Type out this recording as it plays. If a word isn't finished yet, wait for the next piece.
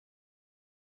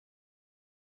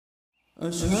إن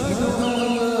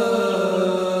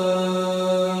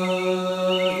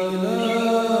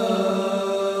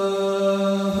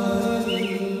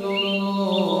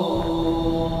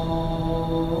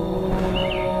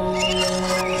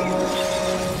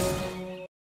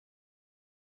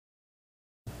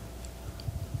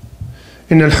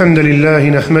الحمد لله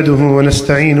نحمده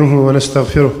ونستعينه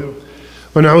ونستغفره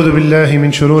ونعوذ بالله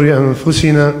من شرور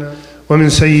أنفسنا ومن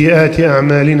سيئات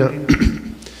أعمالنا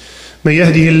من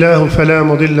يهده الله فلا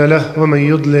مضل له ومن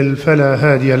يضلل فلا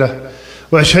هادي له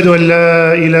وأشهد أن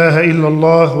لا إله إلا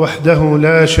الله وحده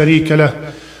لا شريك له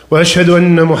وأشهد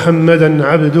أن محمدا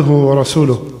عبده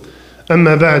ورسوله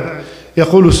أما بعد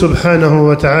يقول سبحانه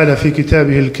وتعالى في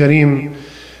كتابه الكريم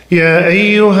يا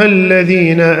أيها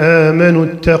الذين آمنوا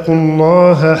اتقوا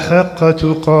الله حق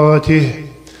تقاته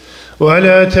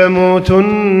ولا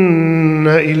تموتن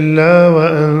إلا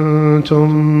وأنتم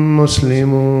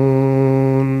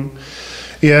مسلمون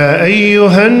يا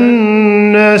أيها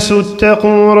الناس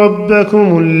اتقوا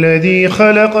ربكم الذي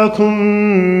خلقكم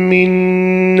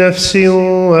من نفس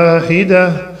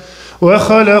واحدة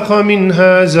وخلق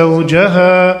منها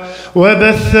زوجها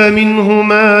وبث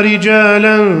منهما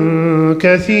رجالا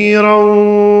كثيرا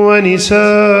ونساء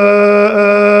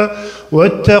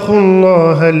واتقوا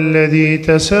الله الذي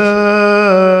تساءلون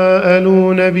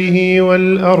به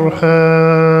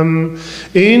والأرحام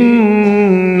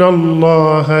إن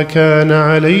الله كان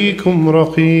عليكم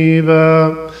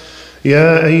رقيبا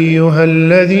يا أيها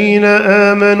الذين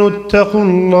آمنوا اتقوا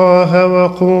الله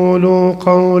وقولوا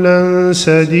قولا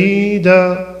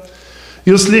سديدا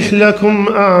يصلح لكم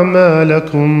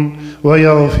أعمالكم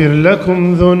ويغفر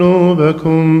لكم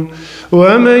ذنوبكم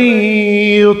ومن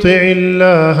يطع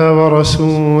الله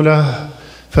ورسوله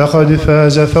فقد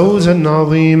فاز فوزا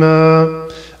عظيما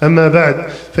أما بعد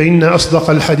فإن أصدق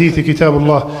الحديث كتاب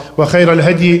الله وخير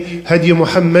الهدي هدي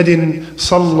محمد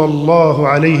صلى الله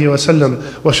عليه وسلم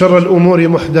وشر الأمور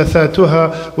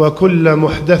محدثاتها وكل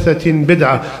محدثة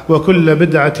بدعة وكل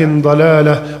بدعة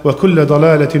ضلالة وكل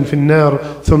ضلالة في النار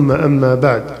ثم أما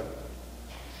بعد.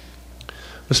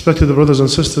 Respected brothers and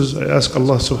sisters, I ask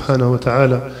Allah subhanahu wa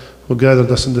ta'ala who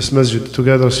gathered us in this masjid to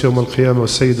gather us yawm al-qiyamah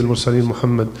with Sayyid al-Mursaleen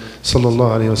Muhammad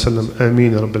sallallahu alayhi wa sallam.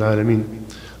 Ameen ya Rabbil Alameen.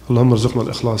 اللهم ارزقنا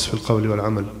الإخلاص في القول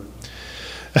والعمل.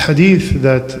 A hadith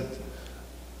that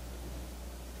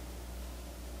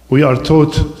we are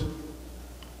taught,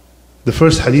 the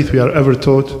first hadith we are ever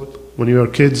taught when you are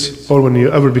kids or when you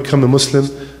ever become a Muslim,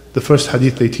 the first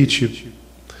hadith they teach you.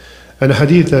 And a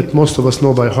hadith that most of us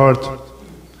know by heart,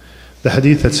 the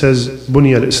hadith that says,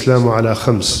 بُنِيَ الْإِسْلَامُ عَلَى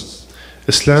خَمْسٍ.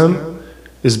 Islam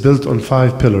is built on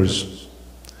 5 pillars.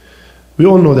 We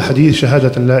all know the hadith,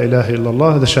 shahadat la ilaha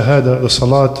illallah, the shahada, the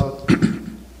salat,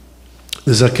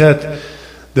 the zakat,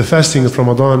 the fasting of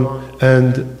Ramadan,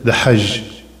 and the Hajj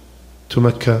to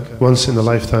Mecca once in a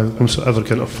lifetime, whomsoever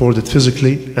can afford it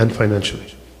physically and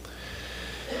financially.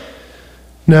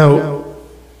 Now,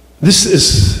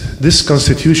 this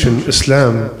constitution,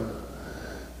 Islam,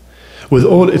 with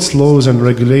all its laws and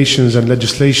regulations and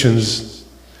legislations,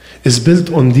 is built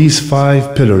on these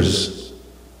 5 pillars.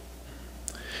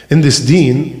 In this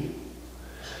deen,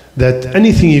 that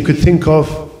anything you could think of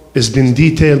has been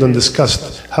detailed and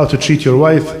discussed. How to treat your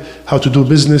wife, how to do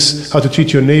business, how to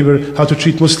treat your neighbor, how to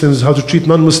treat Muslims, how to treat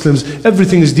non-Muslims.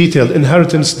 Everything is detailed.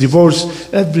 Inheritance, divorce,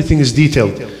 everything is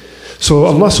detailed. So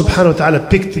Allah subhanahu wa ta'ala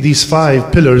picked these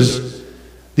 5 pillars,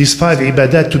 these 5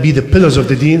 ibadat to be the pillars of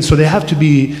the deen, so they have to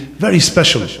be very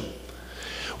special.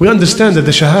 We understand that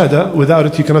the shahada, without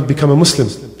it you cannot become a Muslim.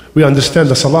 We understand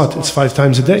the salat, it's 5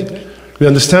 times a day. We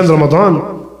understand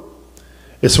Ramadan,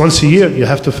 it's once a year, you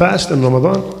have to fast in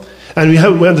Ramadan. And we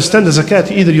understand the zakat,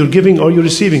 either you're giving or you're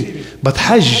receiving. But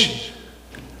Hajj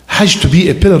to be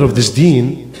a pillar of this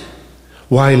deen,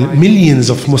 while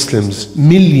millions of Muslims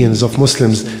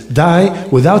die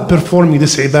without performing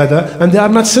this ibadah, and they are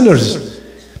not sinners.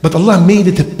 But Allah made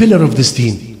it a pillar of this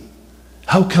deen.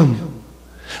 How come?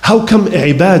 How come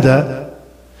a ibadah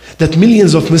that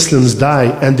millions of Muslims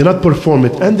die and do not perform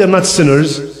it, and they're not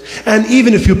sinners, and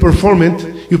even if you perform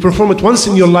it once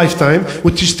in your lifetime,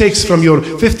 which takes from your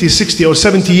 50, 60 or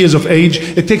 70 years of age,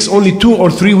 it takes only 2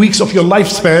 or 3 weeks of your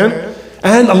lifespan,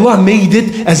 and Allah made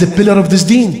it as a pillar of this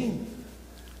deen.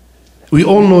 We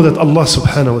all know that Allah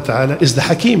subhanahu wa ta'ala is the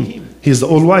Hakim. He is the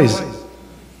all-wise.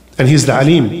 And He is the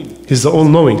Alim. He is the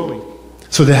all-knowing.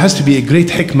 So there has to be a great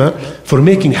hikmah for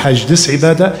making Hajj, this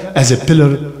ibadah, as a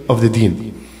pillar of the deen.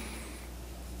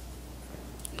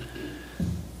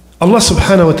 Allah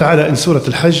subhanahu wa ta'ala in Surah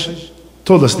Al-Hajj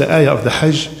told us the ayah of the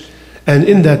Hajj, and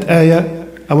in that ayah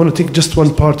I want to take just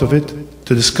one part of it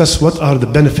to discuss what are the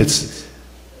benefits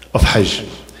of Hajj.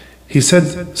 He said,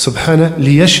 Subhana,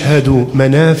 لِيَشْهَدُوا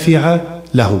مَنَافِعَ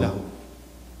لَهُمْ.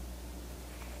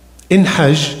 In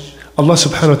Hajj, Allah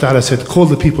subhanahu wa ta'ala said, call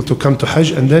the people to come to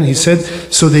Hajj, and then He said,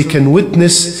 so they can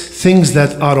witness things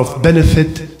that are of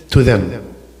benefit to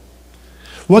them.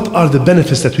 What are the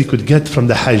benefits that we could get from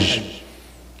the Hajj?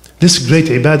 This great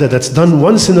ibadah that's done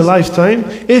once in a lifetime,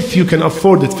 if you can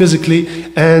afford it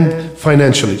physically and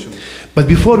financially. But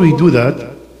before we do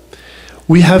that,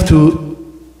 we have to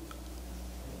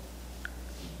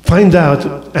find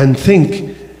out and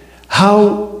think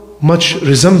how much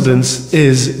resemblance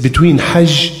is between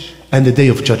Hajj and the Day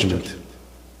of Judgment.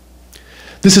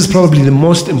 This is probably the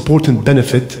most important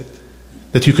benefit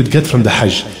that you could get from the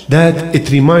Hajj. That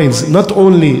it reminds not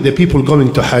only the people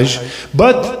going to Hajj,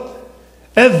 but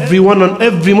every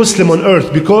Muslim on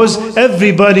earth, because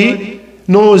everybody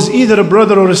knows either a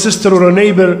brother or a sister or a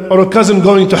neighbor or a cousin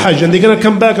going to Hajj, and they're going to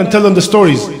come back and tell them the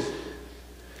stories.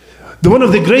 One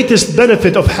of the greatest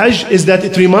benefit of Hajj is that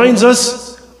it reminds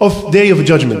us of Day of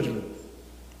Judgment.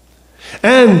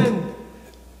 And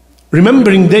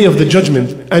remembering Day of the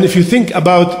Judgment, and if you think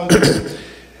about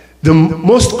the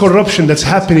most corruption that's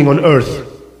happening on earth,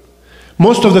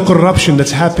 most of the corruption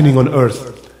that's happening on earth,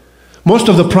 most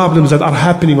of the problems that are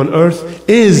happening on earth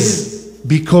is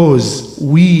because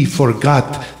we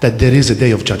forgot that there is a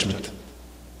Day of Judgment.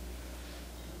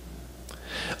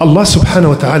 Allah subhanahu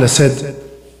wa ta'ala said,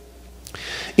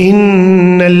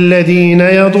 إِنَّ الَّذِينَ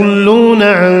يَضُلُّونَ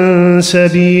عَن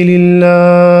سَبِيلِ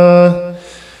اللَّهِ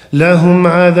لَهُمْ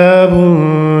عَذَابٌ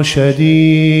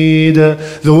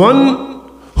شَدِيدٌ. The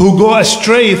one who go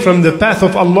astray from the path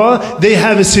of Allah, they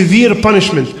have a severe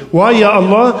punishment. Why, Ya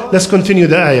Allah? Let's continue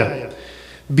the ayah.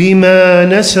 بِمَا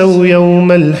نَسَوْا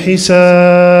يَوْمَ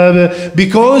الْحِسَابِ.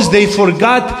 Because they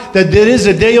forgot that there is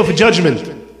a Day of Judgment.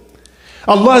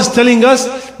 Allah is telling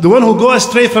us, the one who goes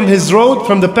astray from his road,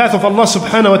 from the path of Allah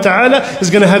subhanahu wa ta'ala,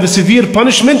 is going to have a severe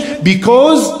punishment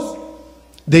because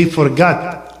they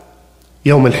forgot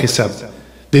Yawm al-Hisab.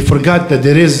 They forgot that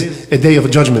there is a Day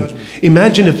of Judgment.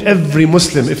 Imagine if every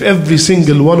Muslim, if every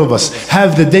single one of us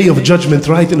have the Day of Judgment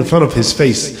right in front of his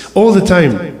face all the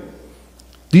time.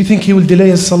 Do you think he will delay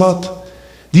his salat?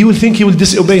 Do you think he will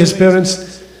disobey his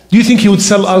parents? Do you think he would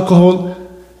sell alcohol?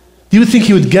 Do you think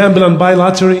he would gamble and buy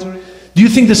lottery? Do you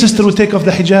think the sister would take off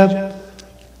the hijab?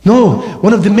 No.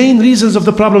 One of the main reasons of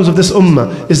the problems of this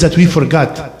ummah is that we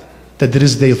forgot that there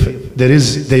is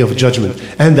Day of Judgment.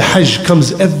 And the Hajj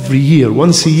comes every year,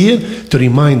 once a year, to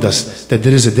remind us that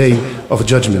there is a Day of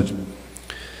Judgment.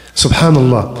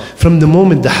 Subhanallah, from the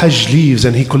moment the Hajj leaves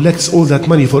and he collects all that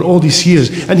money for all these years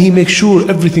and he makes sure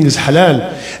everything is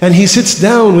halal, and he sits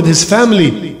down with his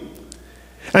family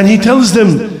and he tells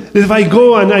them that if I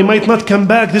go and I might not come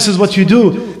back, this is what you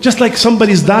do. Just like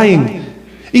somebody's dying,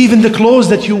 even the clothes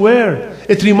that you wear,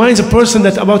 it reminds a person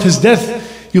that about his death.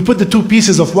 You put the two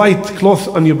pieces of white cloth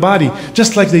on your body,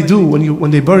 just like they do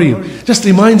when they bury you. Just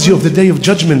reminds you of the Day of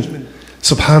Judgment.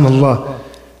 Subhanallah.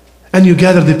 And you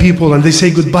gather the people and they say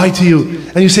goodbye to you,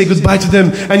 and you say goodbye to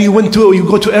them, and you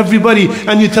go to everybody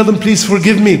and you tell them, please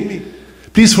forgive me.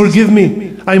 Please forgive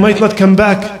me. I might not come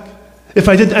back. If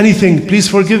I did anything, please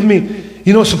forgive me.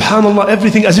 You know, subhanallah,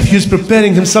 everything as if he's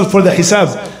preparing himself for the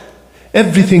hisab.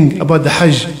 Everything about the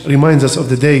Hajj reminds us of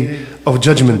the Day of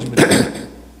Judgment.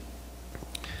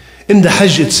 In the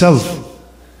Hajj itself,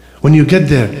 when you get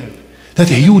there, that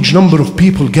huge number of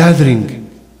people gathering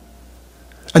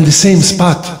at the same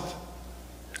spot,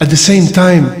 at the same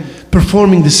time,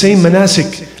 performing the same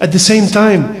manasik, at the same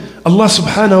time. Allah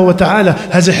subhanahu wa ta'ala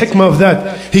has a hikmah of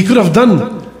that. He could have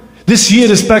done, this year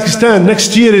is Pakistan,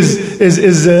 next year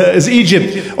is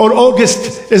Egypt, or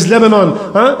August is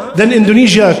Lebanon, then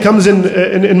Indonesia comes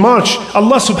in March.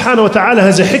 Allah subhanahu wa ta'ala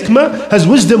has a hikmah, has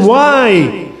wisdom.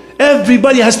 Why?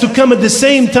 Everybody has to come at the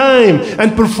same time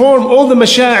and perform all the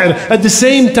masha'ir at the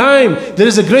same time. There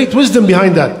is a great wisdom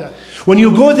behind that. When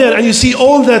you go there and you see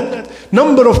all that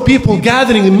number of people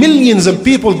gathering, millions of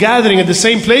people gathering at the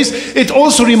same place, it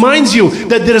also reminds you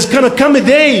that there is going to come a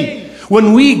day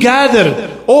when we gather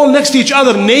all next to each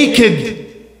other,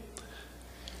 naked,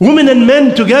 women and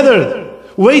men together,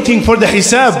 waiting for the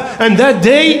hisab. And that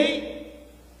day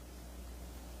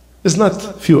is not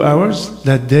a few hours.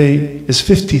 That day is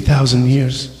 50,000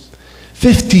 years.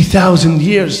 50,000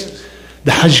 years.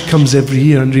 The Hajj comes every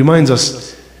year and reminds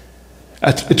us.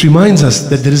 It reminds us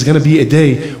that there is going to be a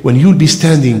day when you'll be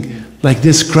standing like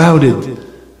this, crowded,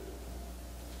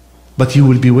 but you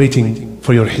will be waiting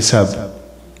for your hisab.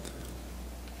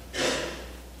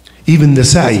 Even the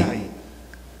sa'i,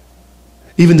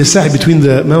 Even the sa'i between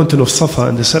the mountain of Safa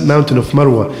and the mountain of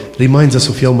Marwa reminds us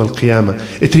of Yawm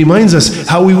al-Qiyamah. It reminds us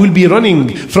how we will be running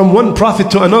from one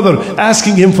prophet to another,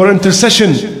 asking him for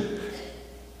intercession.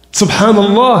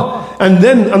 Subhanallah. And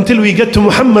then until we get to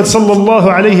Muhammad sallallahu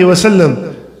alayhi wa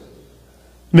sallam.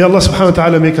 May Allah subhanahu wa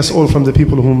ta'ala make us all from the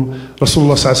people whom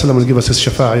Rasulullah sallallahu alayhi wa sallam will give us his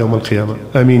shafa'ah Yawm al-Qiyamah.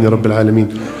 Ameen ya Rabbil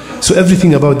Alameen. So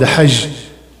everything about the Hajj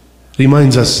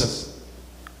reminds us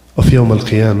of Yawm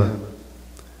al-Qiyamah.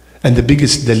 And the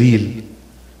biggest daleel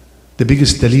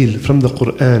from the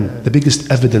Quran, the biggest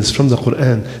evidence from the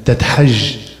Quran that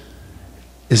Hajj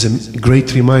is a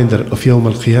great reminder of Yawm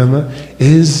al-Qiyamah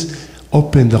is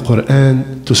open the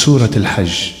Quran to Surah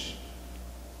Al-Hajj.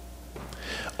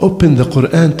 Open the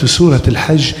Quran to Surah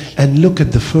Al-Hajj and look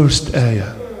at the first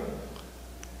ayah.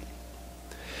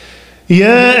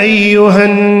 يا أيها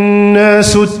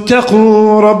الناس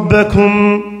اتقوا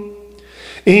ربكم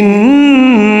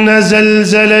إن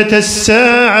زلزلة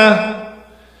الساعة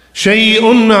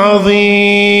شيء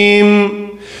عظيم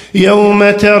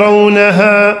يوم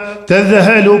ترونها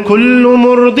تذهل كل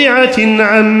مرضعة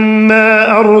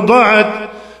عما أرضعت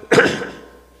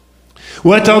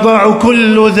وتضع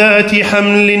كل ذات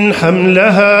حمل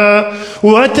حملها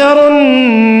وترى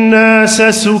الناس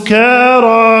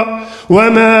سكارى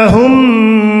وما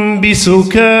هم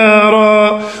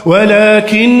بسكارى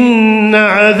ولكن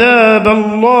عذاب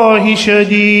الله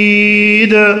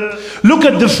شديد. Look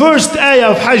at the first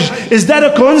ayah of Hajj. Is that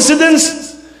a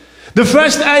coincidence? The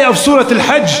first ayah of Surah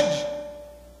Al-Hajj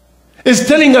is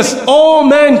telling us, all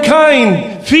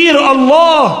mankind, fear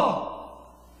Allah.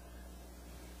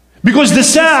 Because the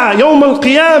Sa'ah, Yawm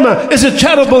al-Qiyamah, is a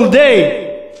terrible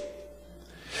day.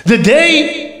 The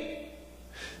day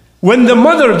when the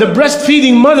mother, the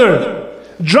breastfeeding mother,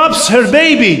 drops her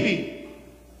baby.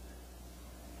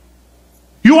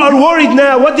 You are worried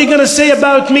now, what are they going to say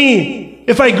about me?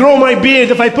 If I grow my beard,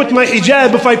 if I put my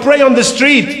hijab, if I pray on the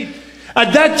street.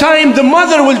 At that time, the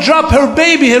mother will drop her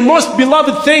baby, her most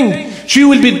beloved thing. She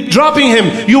will be dropping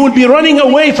him. You will be running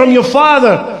away from your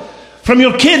father, from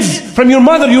your kids, from your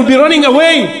mother. You'll be running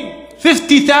away.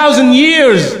 50,000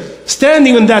 years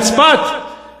standing on that spot.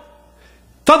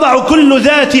 تضع كل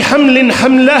ذات حمل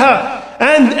حملها.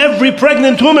 And every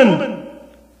pregnant woman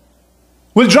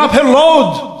will drop her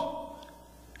load.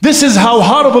 This is how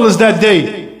horrible is that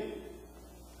day.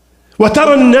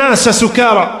 وَتَرَى النَّاسَ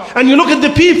سُكَارَى. And you look at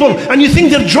the people and you think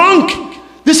they're drunk.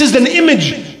 This is an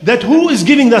image that who is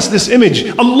giving us this image?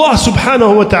 Allah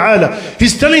subhanahu wa ta'ala.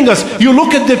 He's telling us, you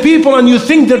look at the people and you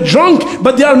think they're drunk,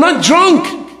 but they are not drunk.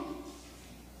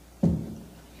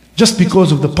 Just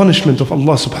because of the punishment of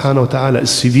Allah subhanahu wa ta'ala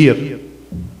is severe.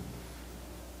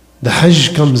 The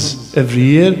Hajj comes every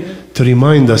year to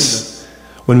remind us,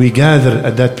 when we gather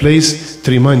at that place,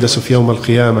 to remind us of Yawm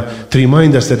al-Qiyamah, to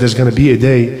remind us that there's going to be a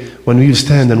day when we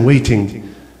stand and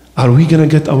waiting. Are we going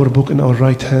to get our book in our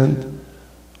right hand?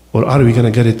 Or are we going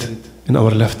to get it in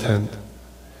our left hand?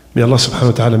 May Allah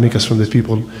subhanahu wa ta'ala make us from the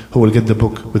people who will get the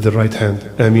book with the right hand.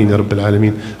 Ameen ya Rabbil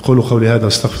Alameen. قولوا قولي هذا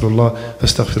استغفر الله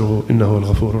فاستغفروه إنه هو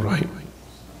الغفور الرحيم.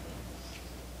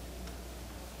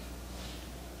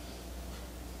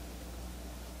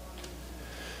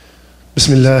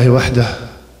 بسم الله وحده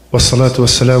والصلاة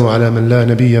والسلام على من لا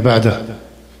نبي بعده.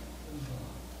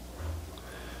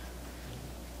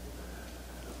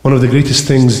 One of the greatest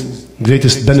things,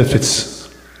 greatest benefits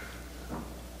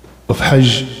of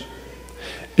Hajj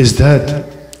is that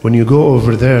when you go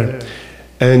over there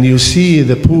and you see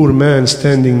the poor man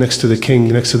standing next to the king,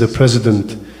 next to the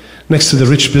president, next to the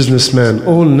rich businessman,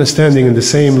 all standing in the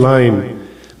same line,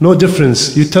 no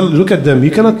difference. You look at them,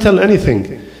 you cannot tell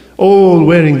anything. All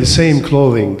wearing the same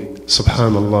clothing.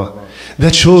 Subhanallah.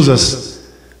 That shows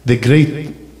us the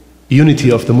great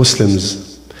unity of the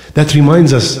Muslims. That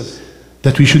reminds us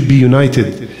that we should be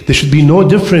united. There should be no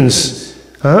difference.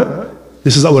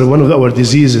 This is one of our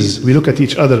diseases. We look at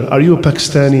each other. Are you a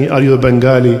Pakistani? Are you a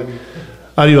Bengali?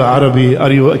 Are you a Arabi?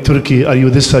 Are you a Turkey? Are you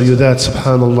this? Are you that?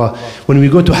 Subhanallah. When we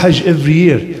go to Hajj every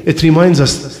year, it reminds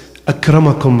us,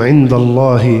 أكرمكم عند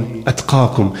الله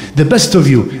أتقاكم. The best of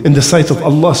you in the sight of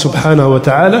Allah subhanahu wa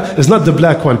ta'ala is not the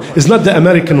black one, is not the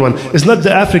American one, is not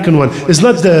the African one, is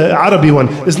not the Arabi one,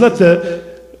 is not the...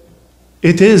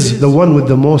 It is the one with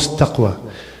the most taqwa.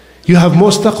 You have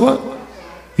most taqwa,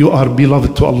 you are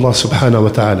beloved to Allah subhanahu wa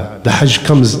ta'ala. The Hajj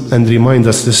comes and reminds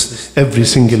us this every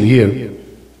single year.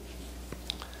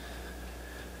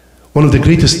 One of the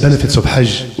greatest benefits of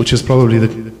Hajj, which is probably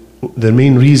the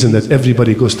main reason that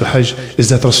everybody goes to Hajj, is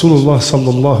that Rasulullah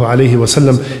sallallahu alayhi wa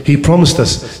sallam, he promised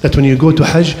us that when you go to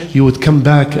Hajj, you would come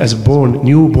back as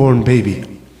newborn baby.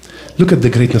 Look at the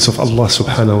greatness of Allah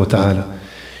subhanahu wa ta'ala.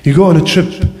 You go on a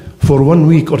trip for 1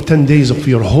 week or 10 days of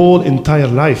your whole entire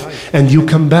life, and you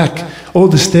come back, all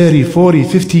this 30, 40,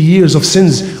 50 years of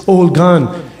sins, all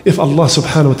gone, if Allah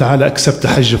subhanahu wa ta'ala accept the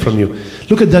Hajj from you.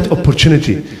 Look at that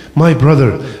opportunity. My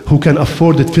brother who can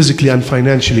afford it physically and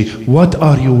financially, what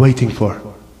are you waiting for?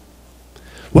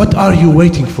 What are you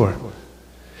waiting for?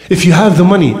 If you have the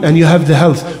money and you have the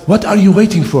health, what are you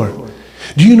waiting for?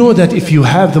 Do you know that if you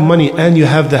have the money and you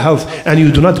have the health and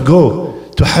you do not go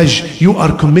to Hajj, you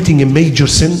are committing a major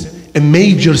sin? A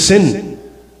major sin.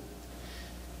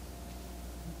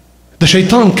 The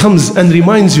shaitan comes and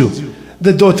reminds you,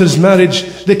 the daughter's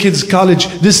marriage, the kid's college,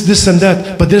 this and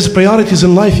that. But there's priorities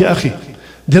in life, ya akhi.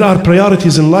 There are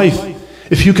priorities in life.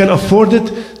 If you can afford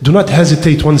it, do not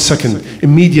hesitate 1 second,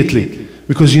 immediately.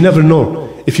 Because you never know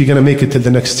if you're going to make it till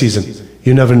the next season.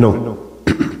 You never know.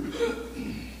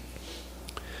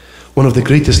 One of the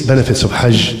greatest benefits of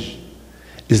Hajj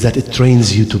is that it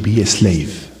trains you to be a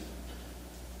slave.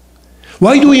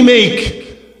 Why do we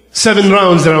make 7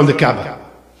 rounds around the Kaaba?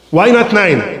 Why not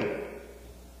 9?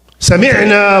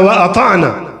 سمعنا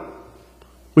وأطعنا.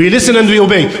 We listen and we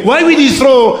obey. Why we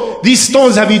throw these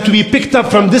stones have to be picked up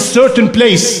from this certain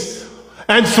place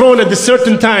and thrown at a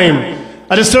certain time,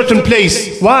 at a certain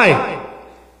place? Why?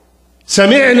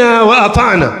 سمعنا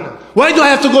وأطعنا. Why do I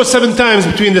have to go 7 times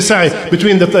between the Sa'i,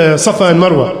 between the Safa and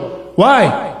Marwa?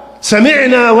 Why?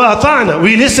 سمعنا وأطعنا.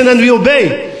 We listen and we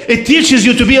obey. It teaches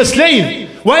you to be a slave.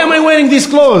 Why am I wearing these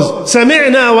clothes?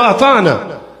 سمعنا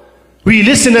وأطعنا. We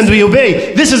listen and we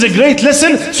obey. This is a great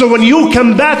lesson. So when you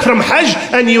come back from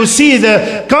Hajj and you see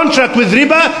the contract with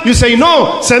riba, you say,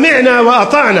 no, سمعنا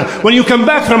وأطعنا. When you come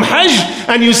back from Hajj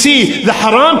and you see the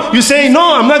haram, you say,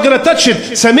 no, I'm not going to touch it.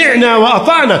 سمعنا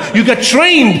وأطعنا. You get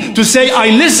trained to say,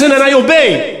 I listen and I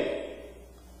obey.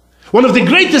 One of the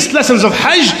greatest lessons of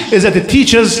Hajj is that it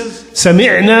teaches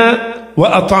سمعنا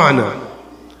وأطعنا.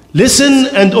 Listen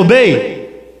and obey.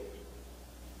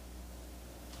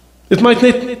 It might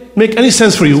not make any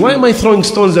sense for you. Why am I throwing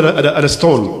stones at a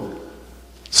stone?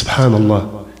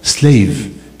 Subhanallah.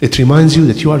 Slave. It reminds you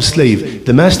that you are a slave.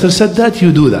 The master said that,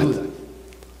 you do that.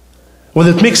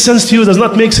 Whether it makes sense to you, does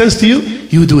not make sense to you,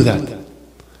 you do that.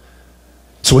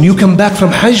 So when you come back from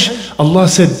Hajj, Allah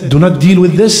said, do not deal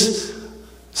with this.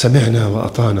 سمعنا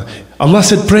وأطعنا. Allah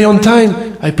said, pray on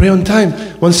time. I pray on time.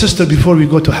 One sister, before we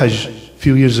go to Hajj, a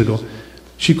few years ago,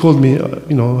 she called me,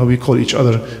 you know, how we call each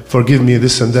other, forgive me,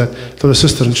 this and that. Told the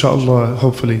sister, inshallah,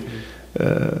 hopefully,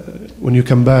 when you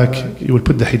come back, you will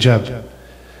put the hijab.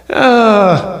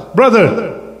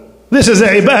 Brother, this is a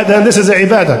ibadah and this is a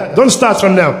ibadah. Don't start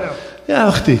from now. Ya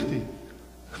akhti,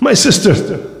 my sister.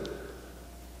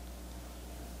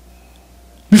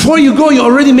 Before you go, you're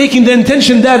already making the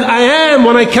intention that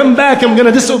when I come back, I'm going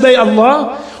to disobey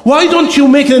Allah. Why don't you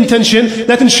make the intention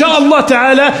that inshallah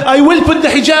ta'ala, I will put the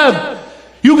hijab.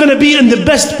 You're going to be in the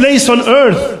best place on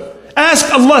earth.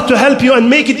 Ask Allah to help you and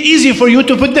make it easy for you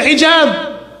to put the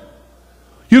hijab.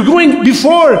 You're going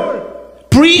before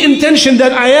pre-intention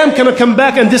that I am going to come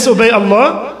back and disobey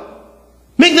Allah.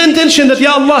 Make the intention that,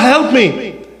 Ya Allah, help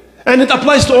me. And it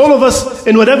applies to all of us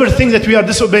in whatever thing that we are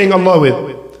disobeying Allah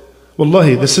with.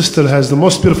 Wallahi, the sister has the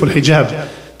most beautiful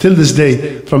hijab till this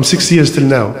day, from 6 years till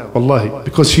now. Wallahi,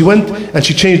 because she went and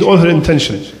she changed all her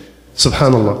intention.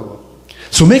 Subhanallah.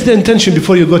 So make the intention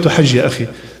before you go to Hajj, ya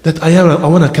akhi, that I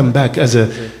want to come back as a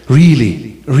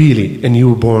really a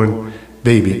newborn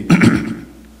baby.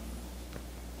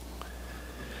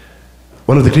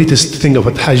 One of the greatest things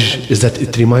about Hajj is that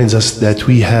it reminds us that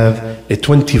we have a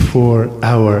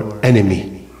 24-hour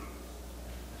enemy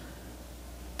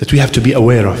that we have to be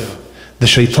aware of. The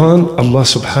shaitan, Allah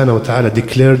subhanahu wa ta'ala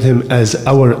declared him as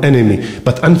our enemy.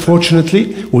 But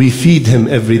unfortunately, we feed him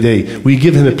every day. We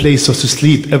give him a place to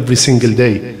sleep every single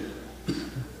day.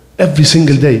 Every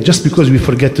single day. Just because we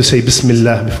forget to say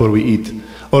Bismillah before we eat.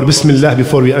 Or Bismillah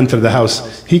before we enter the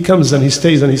house. He comes and he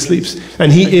stays and he sleeps.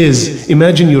 And he is,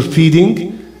 imagine you're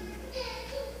feeding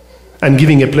and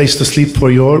giving a place to sleep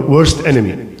for your worst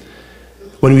enemy.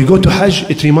 When we go to Hajj,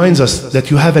 it reminds us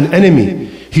that you have an enemy.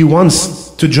 He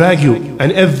wants to drag you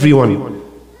and everyone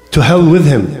to hell with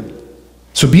him.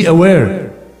 So be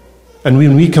aware. And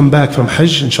when we come back from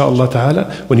Hajj, inshallah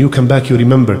ta'ala, when you come back, you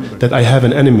remember that I have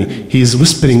an enemy. He is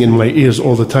whispering in my ears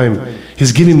all the time.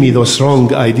 He's giving me those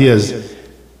wrong ideas.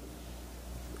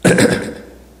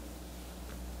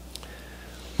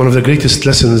 One of the greatest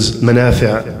lessons,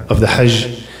 manafi' of the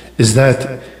Hajj, is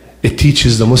that it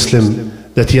teaches the Muslim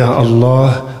that, Ya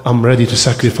Allah, I'm ready to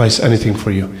sacrifice anything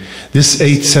for you. This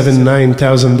 $8,000, $7,000,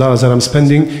 $9,000 that I'm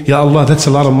spending, Ya Allah, that's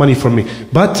a lot of money for me.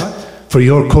 But for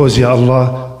your cause, Ya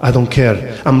Allah, I don't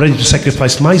care. I'm ready to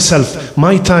sacrifice myself,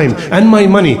 my time, and my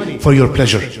money for your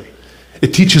pleasure.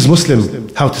 It teaches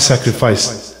Muslim how to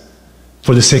sacrifice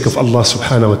for the sake of Allah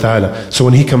subhanahu wa ta'ala. So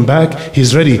when he come back,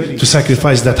 he's ready to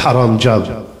sacrifice that haram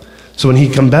job. So when he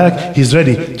come back, he's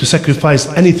ready to sacrifice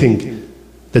anything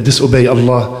that disobey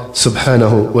Allah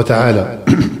subhanahu wa ta'ala.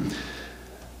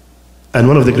 And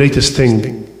one of the greatest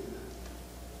things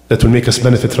that will make us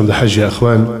benefit from the Hajj, ya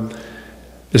akhwan,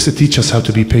 is to teach us how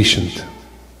to be patient.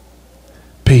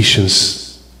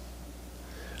 Patience.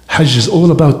 Hajj is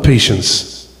all about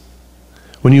patience.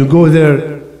 When you go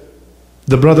there,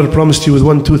 the brother promised you with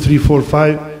 1, 2, 3, 4,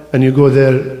 5, and you go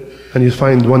there and you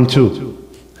find 1, 2.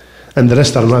 And the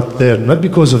rest are not there, not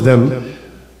because of them,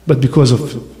 but because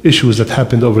of issues that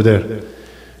happened over there.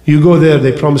 You go there,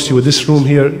 they promised you with this room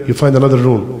here, you find another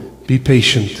room. Be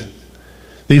patient.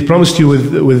 They promised you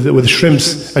with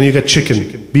shrimps and you got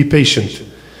chicken. Be patient.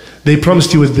 They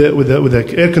promised you with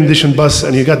the air-conditioned bus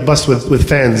and you got bus with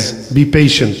fans. Be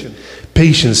patient.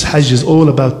 Patience. Hajj is all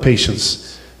about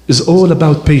patience. It's all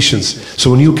about patience.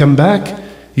 So when you come back,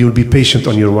 you will be patient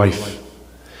on your wife.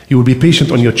 You will be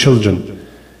patient on your children.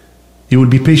 You will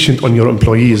be patient on your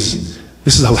employees.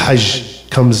 This is how Hajj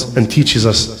comes and teaches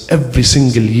us every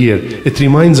single year. It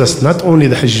reminds us not only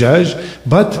the Hajjaj,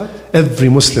 but every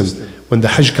Muslim, when the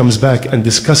Hajj comes back and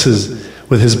discusses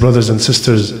with his brothers and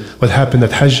sisters what happened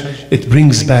at Hajj, it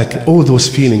brings back all those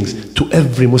feelings to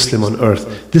every Muslim on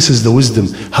earth. This is the wisdom,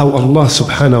 how Allah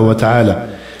subhanahu wa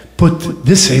ta'ala put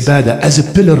this ibadah as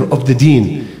a pillar of the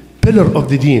deen. Pillar of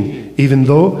the deen, even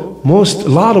though a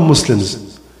lot of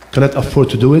Muslims cannot afford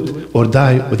to do it or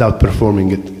die without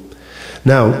performing it.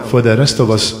 Now, for the rest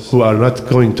of us who are not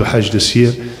going to Hajj this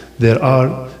year, there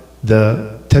are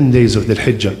the 10 days of the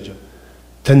Hijjah.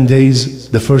 10 days,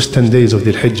 the first 10 days of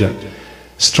the Hijjah.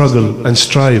 Struggle and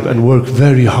strive and work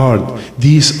very hard.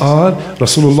 These are,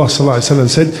 Rasulullah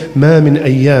said, مَا مِنْ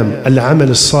أَيَّامِ الْعَمَلِ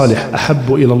الصَّالِحِ أَحَبُّ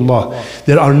إِلَى اللَّهِ.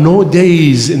 There are no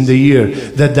days in the year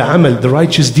that the amal, the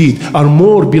righteous deed, are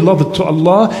more beloved to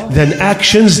Allah than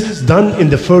actions done in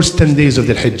the first 10 days of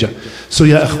the Hijjah. So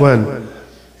ya akhwan,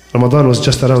 Ramadan was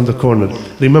just around the corner.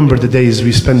 Remember the days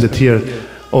we spend it here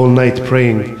all night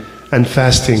praying and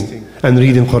fasting and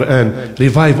reading Quran.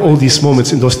 Revive all these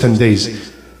moments in those 10 days.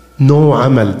 No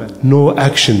amal, no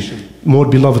action more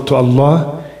beloved to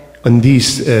Allah on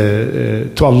these,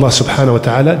 to Allah subhanahu wa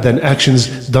ta'ala than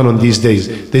actions done on these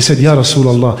days. They said, Ya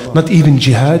Rasulullah, not even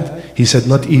jihad? He said,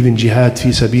 not even jihad fi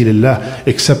sabilillah,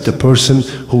 except a person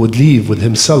who would leave with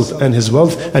himself and his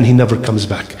wealth and he never comes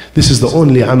back. This is the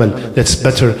only amal that's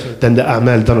better than the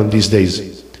amal done on these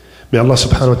days. May Allah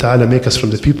subhanahu wa ta'ala make us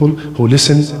from the people who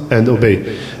listen and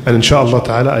obey. And inshallah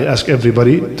ta'ala, I ask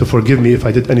everybody to forgive me if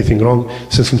I did anything wrong,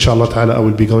 since inshallah ta'ala I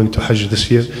will be going to Hajj this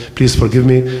year. Please forgive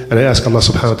me, and I ask Allah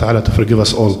subhanahu wa ta'ala to forgive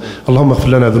us all. اللهم اغفر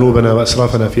لنا ذنوبنا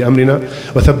وأسرافنا في أمرنا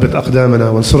وثبت أقدامنا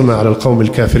وانصرنا على القوم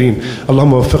الكافرين.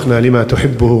 اللهم وفقنا لما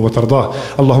تحبه وترضاه.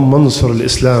 اللهم انصر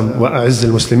الإسلام وأعز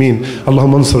المسلمين.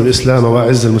 اللهم انصر الإسلام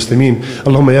وأعز المسلمين.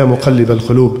 اللهم يا مقلب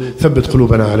القلوب ثبت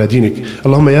قلوبنا على دينك.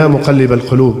 اللهم يا مقلب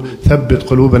القلوب ثبت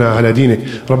قلوبنا على دينك.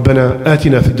 ربنا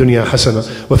آتنا في الدنيا حسنة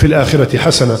وفي الآخرة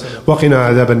حسنة وقنا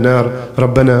عذاب النار.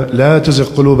 ربنا لا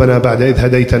تزغ قلوبنا بعد إذ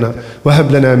هديتنا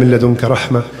وهب لنا من لدنك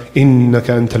رحمة إنك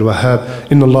أنت الوهاب.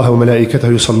 إن الله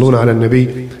وملائكته يصلون على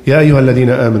النبي يا أيها الذين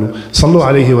آمنوا صلوا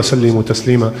عليه وسلموا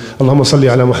تسليما. اللهم صل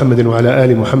على محمد وعلى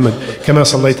آل محمد كما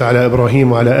صليت على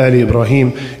إبراهيم وعلى آل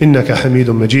إبراهيم إنك حميد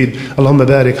مجيد. اللهم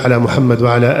بارك على محمد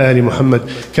وعلى آل محمد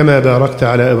كما باركت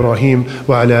على إبراهيم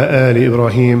وعلى آل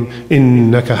إبراهيم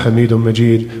إنك حميد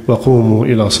مجيد. وقوموا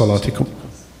إلى صلاتكم.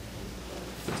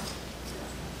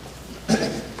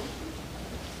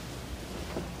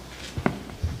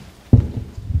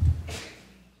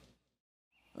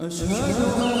 أشهد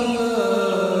أن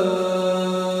لا